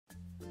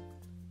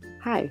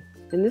Hi,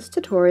 in this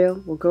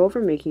tutorial we'll go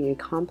over making a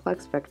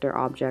complex vector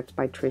object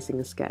by tracing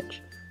a sketch.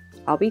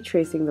 I'll be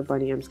tracing the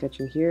bunny I'm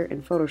sketching here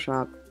in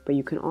Photoshop, but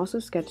you can also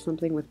sketch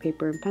something with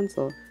paper and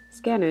pencil,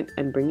 scan it,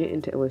 and bring it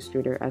into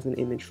Illustrator as an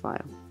image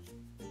file.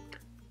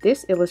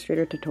 This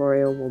Illustrator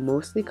tutorial will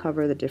mostly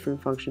cover the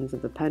different functions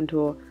of the pen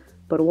tool,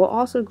 but we'll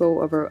also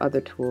go over other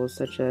tools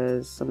such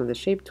as some of the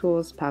shape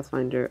tools,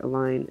 pathfinder,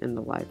 align, and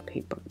the live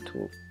paper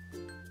tool.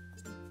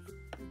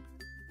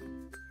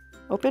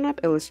 Open up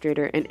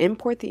Illustrator and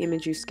import the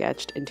image you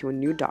sketched into a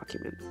new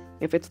document.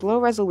 If it's low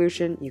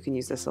resolution, you can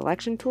use the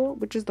selection tool,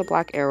 which is the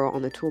black arrow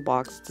on the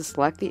toolbox, to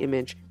select the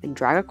image and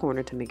drag a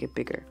corner to make it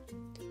bigger.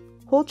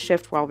 Hold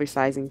Shift while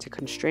resizing to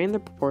constrain the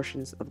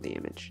proportions of the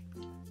image.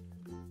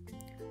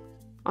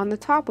 On the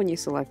top, when you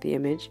select the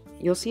image,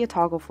 you'll see a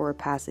toggle for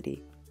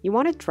opacity. You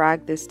want to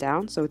drag this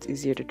down so it's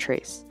easier to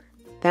trace.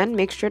 Then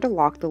make sure to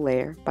lock the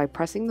layer by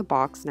pressing the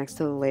box next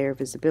to the layer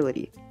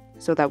visibility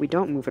so that we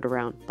don't move it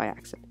around by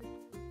accident.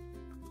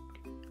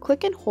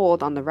 Click and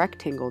hold on the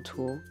rectangle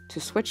tool to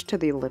switch to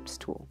the ellipse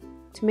tool.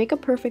 To make a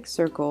perfect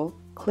circle,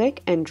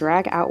 click and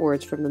drag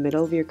outwards from the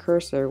middle of your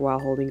cursor while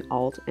holding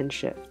Alt and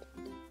Shift.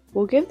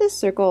 We'll give this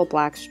circle a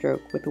black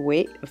stroke with a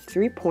weight of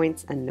 3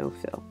 points and no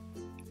fill.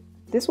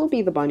 This will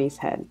be the bunny's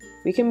head.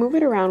 We can move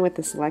it around with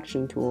the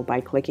selection tool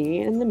by clicking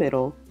it in the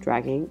middle,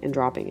 dragging and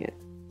dropping it.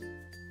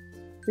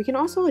 We can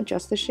also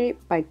adjust the shape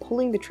by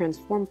pulling the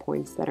transform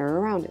points that are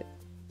around it.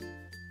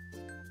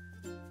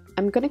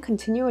 I'm going to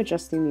continue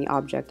adjusting the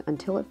object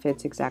until it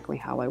fits exactly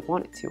how I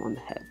want it to on the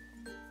head.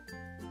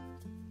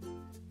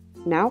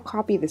 Now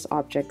copy this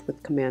object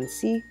with Command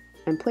C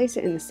and place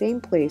it in the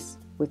same place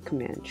with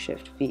Command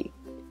Shift V.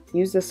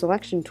 Use the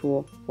selection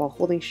tool while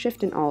holding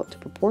Shift and Alt to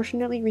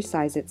proportionately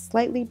resize it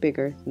slightly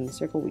bigger than the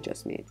circle we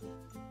just made.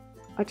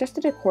 Adjust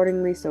it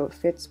accordingly so it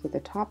fits with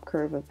the top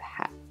curve of the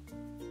hat.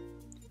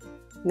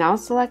 Now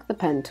select the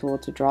pen tool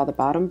to draw the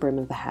bottom brim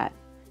of the hat.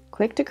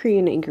 Click to create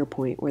an anchor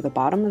point where the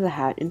bottom of the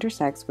hat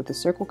intersects with the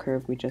circle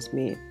curve we just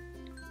made.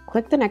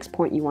 Click the next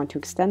point you want to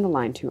extend the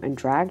line to and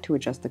drag to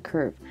adjust the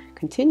curve.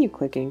 Continue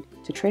clicking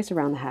to trace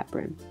around the hat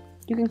brim.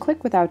 You can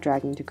click without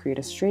dragging to create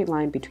a straight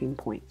line between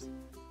points.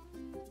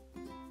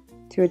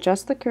 To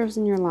adjust the curves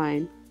in your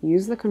line,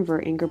 use the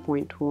Convert Anchor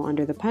Point tool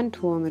under the Pen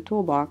tool in the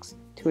toolbox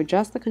to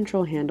adjust the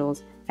control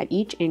handles at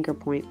each anchor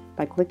point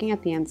by clicking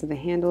at the ends of the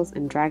handles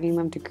and dragging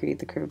them to create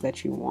the curve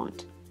that you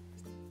want.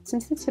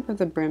 Since the tip of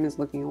the brim is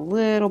looking a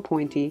little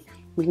pointy,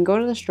 we can go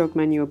to the stroke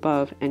menu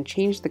above and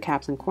change the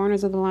caps and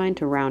corners of the line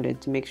to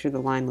rounded to make sure the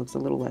line looks a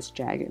little less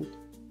jagged.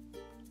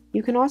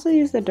 You can also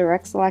use the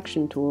Direct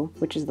Selection tool,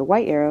 which is the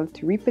white arrow,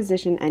 to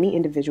reposition any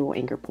individual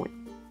anchor point.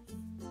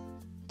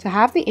 To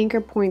have the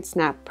anchor point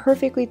snap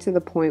perfectly to the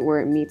point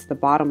where it meets the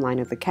bottom line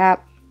of the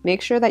cap,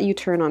 make sure that you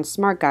turn on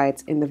Smart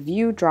Guides in the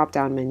View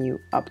drop-down menu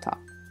up top.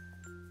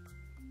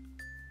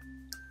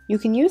 You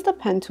can use the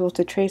pen tool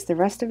to trace the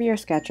rest of your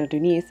sketch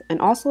underneath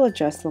and also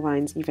adjust the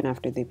lines even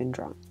after they've been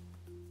drawn.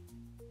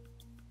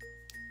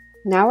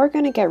 Now we're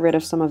going to get rid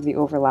of some of the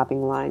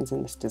overlapping lines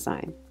in this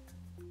design.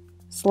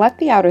 Select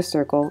the outer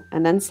circle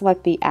and then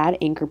select the Add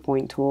Anchor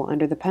Point tool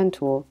under the pen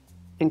tool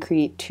and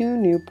create 2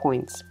 new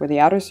points where the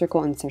outer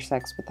circle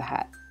intersects with the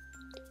hat.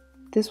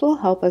 This will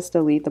help us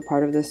delete the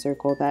part of the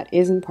circle that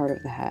isn't part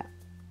of the hat.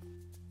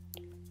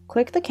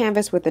 Click the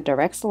canvas with the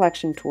Direct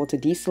Selection tool to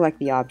deselect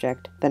the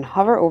object, then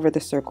hover over the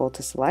circle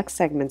to select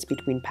segments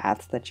between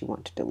paths that you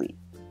want to delete.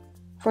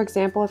 For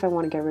example, if I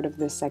want to get rid of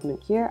this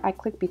segment here, I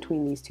click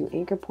between these 2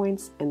 anchor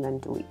points and then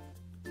delete.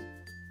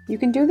 You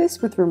can do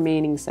this with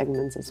remaining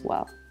segments as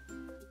well.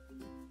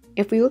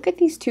 If we look at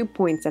these 2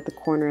 points at the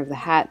corner of the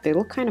hat, they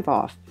look kind of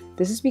off.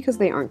 This is because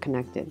they aren't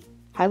connected.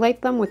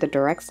 Highlight them with the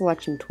Direct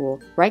Selection tool,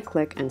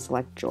 right-click and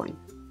select Join.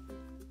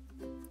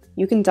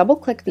 You can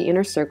double-click the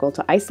inner circle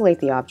to isolate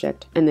the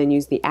object, and then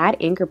use the Add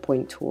Anchor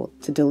Point tool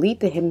to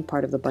delete the hidden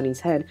part of the bunny's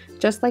head,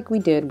 just like we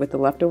did with the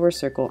leftover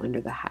circle under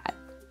the hat.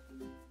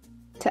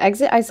 To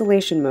exit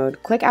isolation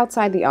mode, click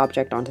outside the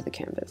object onto the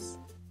canvas.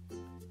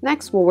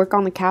 Next, we'll work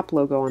on the cap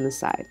logo on the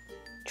side.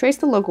 Trace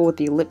the logo with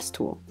the ellipse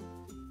tool.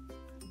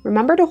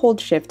 Remember to hold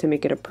Shift to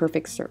make it a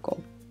perfect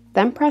circle.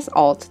 Then press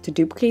Alt to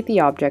duplicate the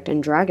object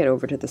and drag it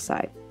over to the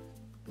side.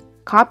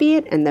 Copy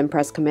it and then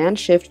press Command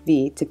Shift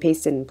V to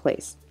paste it in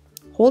place.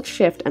 Hold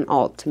Shift and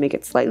Alt to make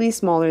it slightly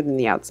smaller than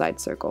the outside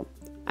circle.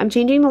 I'm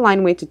changing the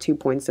line weight to 2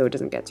 points so it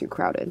doesn't get too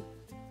crowded.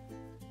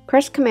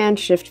 Press Command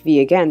Shift V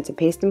again to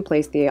paste in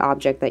place the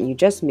object that you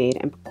just made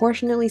and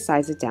proportionately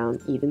size it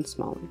down even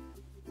smaller.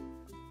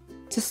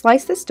 To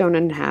slice this donut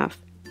in half,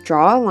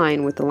 draw a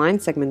line with the Line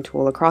Segment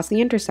tool across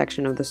the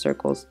intersection of the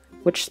circles,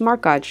 which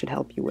Smart Guide should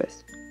help you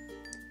with.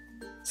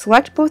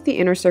 Select both the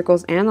inner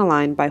circles and the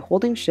line by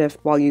holding Shift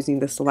while using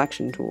the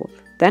Selection tool,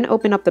 then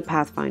open up the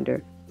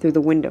Pathfinder through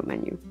the Window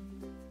menu.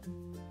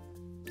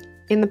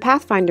 In the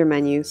Pathfinder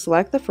menu,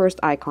 select the first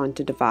icon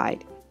to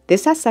divide.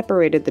 This has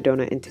separated the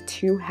donut into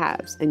 2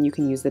 halves, and you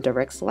can use the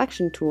Direct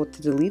Selection tool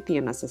to delete the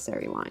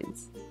unnecessary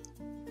lines.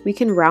 We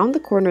can round the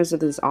corners of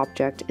this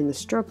object in the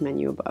Stroke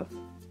menu above.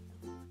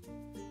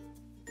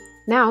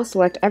 Now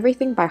select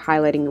everything by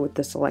highlighting it with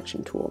the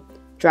Selection tool.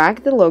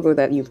 Drag the logo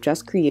that you've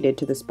just created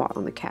to the spot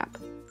on the cap.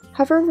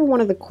 Hover over one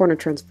of the corner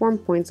transform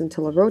points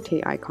until a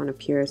rotate icon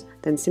appears,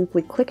 then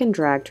simply click and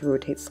drag to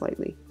rotate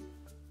slightly.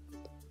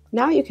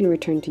 Now you can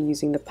return to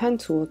using the pen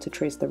tool to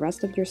trace the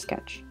rest of your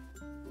sketch.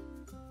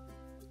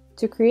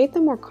 To create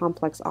the more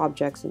complex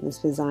objects in this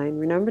design,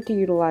 remember to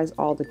utilize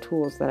all the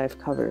tools that I've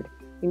covered,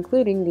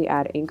 including the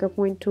Add Anchor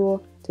Point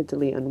tool to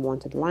delete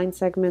unwanted line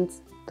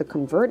segments, the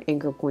Convert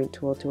Anchor Point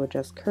tool to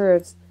adjust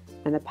curves,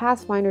 and the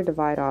Pathfinder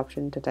Divide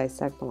option to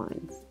dissect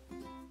lines.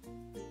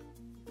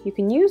 You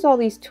can use all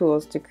these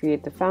tools to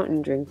create the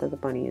fountain drink that the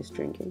bunny is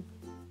drinking.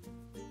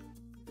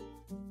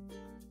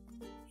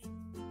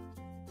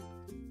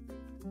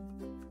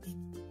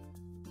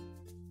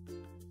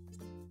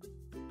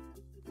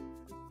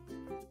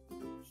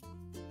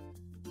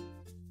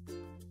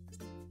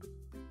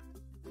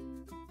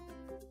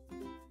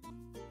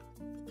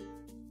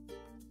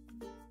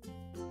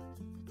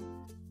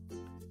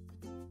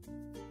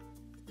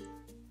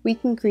 We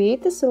can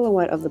create the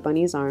silhouette of the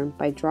bunny's arm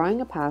by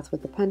drawing a path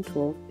with the pen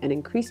tool and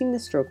increasing the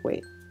stroke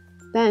weight.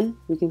 Then,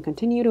 we can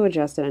continue to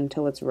adjust it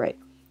until it's right,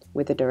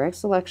 with the Direct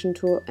Selection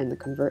tool and the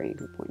Convert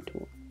Anchor Point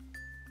tool.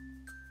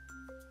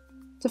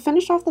 To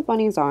finish off the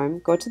bunny's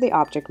arm, go to the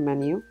Object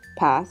menu,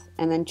 Path,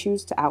 and then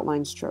choose to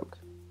Outline Stroke.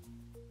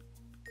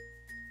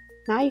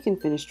 Now you can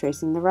finish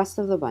tracing the rest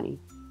of the bunny.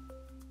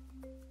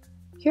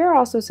 Here are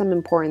also some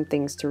important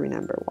things to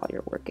remember while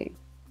you're working.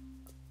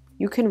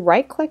 You can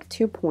right-click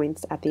 2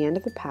 points at the end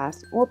of the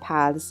path or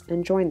paths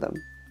and join them.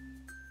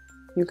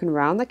 You can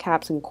round the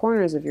caps and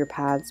corners of your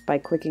paths by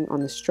clicking on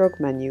the Stroke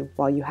menu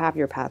while you have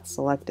your path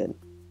selected.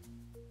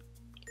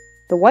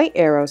 The white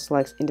arrow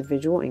selects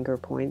individual anchor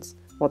points,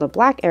 while the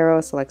black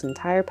arrow selects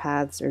entire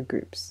paths or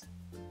groups.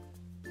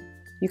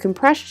 You can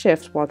press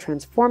Shift while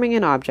transforming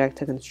an object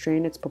to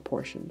constrain its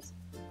proportions.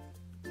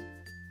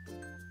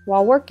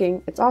 While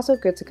working, it's also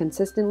good to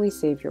consistently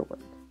save your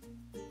work.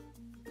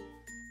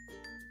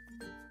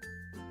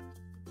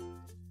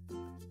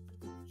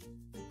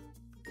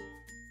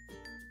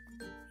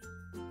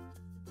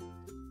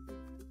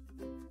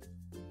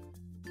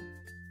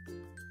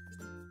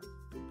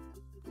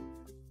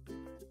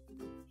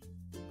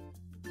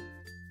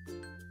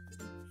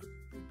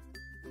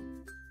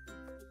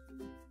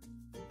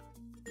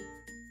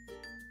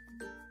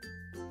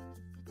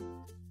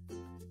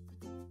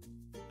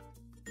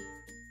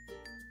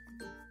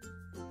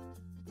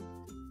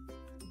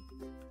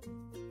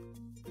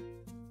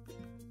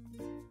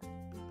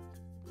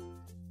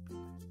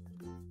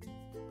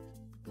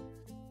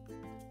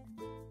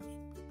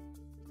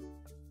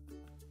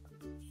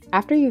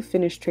 After you've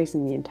finished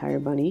tracing the entire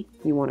bunny,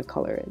 you want to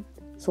color it.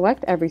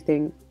 Select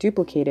everything,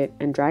 duplicate it,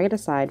 and drag it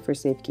aside for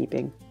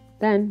safekeeping.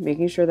 Then,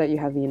 making sure that you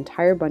have the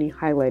entire bunny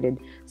highlighted,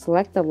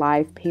 select the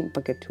Live Paint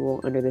Bucket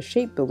tool under the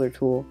Shape Builder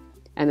tool,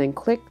 and then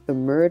click the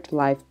Merge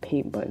Live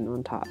Paint button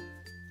on top.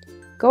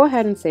 Go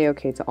ahead and say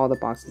OK to all the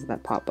boxes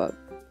that pop up.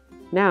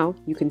 Now,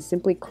 you can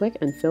simply click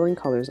and fill in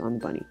colors on the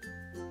bunny.